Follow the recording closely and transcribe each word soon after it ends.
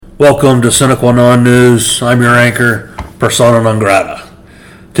Welcome to Sine Qua Non News. I'm your anchor, persona non grata.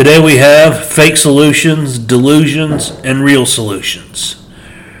 Today we have fake solutions, delusions, and real solutions.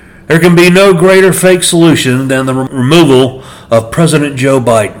 There can be no greater fake solution than the removal of President Joe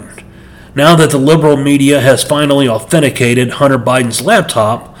Biden. Now that the liberal media has finally authenticated Hunter Biden's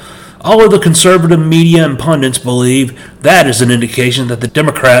laptop, all of the conservative media and pundits believe that is an indication that the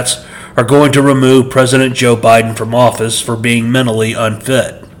Democrats are going to remove President Joe Biden from office for being mentally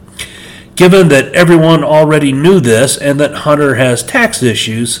unfit. Given that everyone already knew this and that Hunter has tax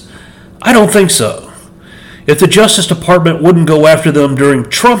issues, I don't think so. If the Justice Department wouldn't go after them during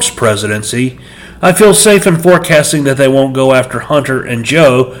Trump's presidency, I feel safe in forecasting that they won't go after Hunter and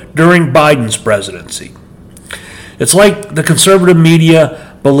Joe during Biden's presidency. It's like the conservative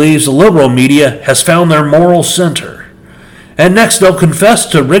media believes the liberal media has found their moral center. And next they'll confess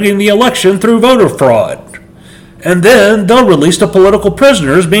to rigging the election through voter fraud. And then they'll release the political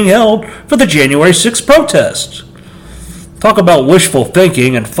prisoners being held for the January 6th protests. Talk about wishful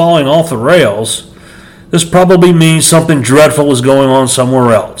thinking and falling off the rails. This probably means something dreadful is going on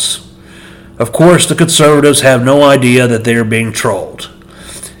somewhere else. Of course, the conservatives have no idea that they are being trolled.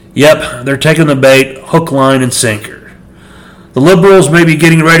 Yep, they're taking the bait, hook, line, and sinker. The liberals may be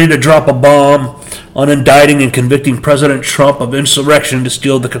getting ready to drop a bomb on indicting and convicting President Trump of insurrection to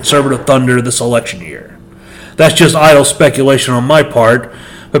steal the conservative thunder this election year. That's just idle speculation on my part,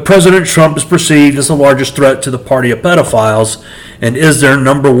 but President Trump is perceived as the largest threat to the party of pedophiles and is their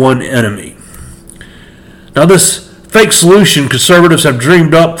number one enemy. Now, this fake solution conservatives have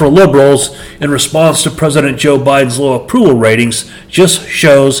dreamed up for liberals in response to President Joe Biden's low approval ratings just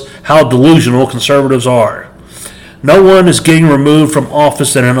shows how delusional conservatives are. No one is getting removed from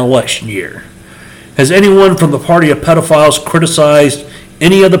office in an election year. Has anyone from the party of pedophiles criticized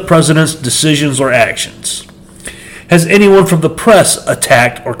any of the president's decisions or actions? Has anyone from the press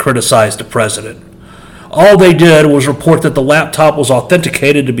attacked or criticized the president? All they did was report that the laptop was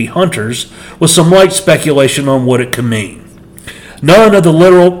authenticated to be Hunter's with some light speculation on what it could mean. None of the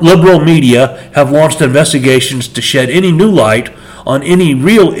liberal media have launched investigations to shed any new light on any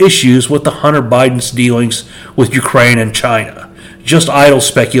real issues with the Hunter Biden's dealings with Ukraine and China. Just idle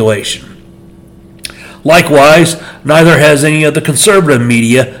speculation. Likewise, neither has any of the conservative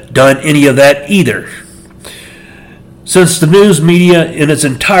media done any of that either. Since the news media in its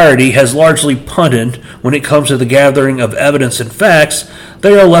entirety has largely punted when it comes to the gathering of evidence and facts,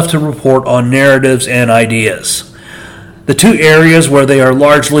 they are left to report on narratives and ideas. The two areas where they are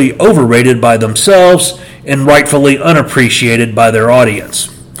largely overrated by themselves and rightfully unappreciated by their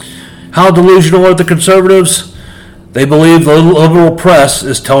audience. How delusional are the conservatives? They believe the liberal press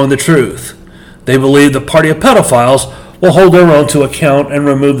is telling the truth. They believe the party of pedophiles will hold their own to account and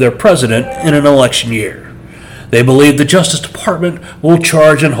remove their president in an election year. They believe the Justice Department will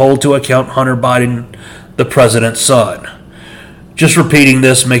charge and hold to account Hunter Biden, the president's son. Just repeating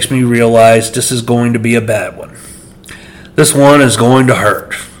this makes me realize this is going to be a bad one. This one is going to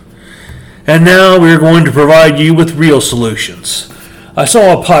hurt. And now we are going to provide you with real solutions. I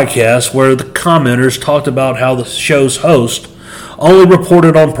saw a podcast where the commenters talked about how the show's host only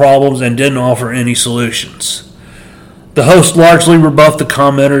reported on problems and didn't offer any solutions. The host largely rebuffed the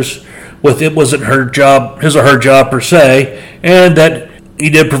commenters with it wasn't his or her job per se, and that he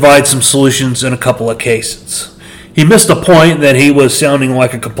did provide some solutions in a couple of cases. He missed the point that he was sounding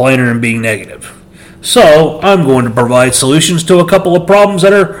like a complainer and being negative. So, I'm going to provide solutions to a couple of problems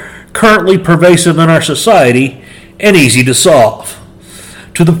that are currently pervasive in our society and easy to solve.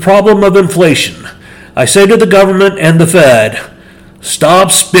 To the problem of inflation, I say to the government and the Fed,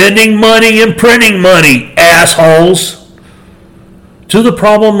 stop spending money and printing money, assholes! To the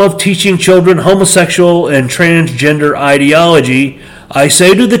problem of teaching children homosexual and transgender ideology, I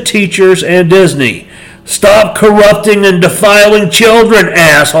say to the teachers and Disney, stop corrupting and defiling children,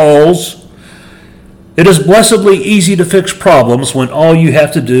 assholes! It is blessedly easy to fix problems when all you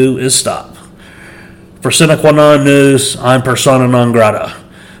have to do is stop. For Sine Qua Non News, I'm persona non grata.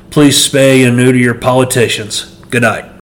 Please spay and neuter your politicians. Good night.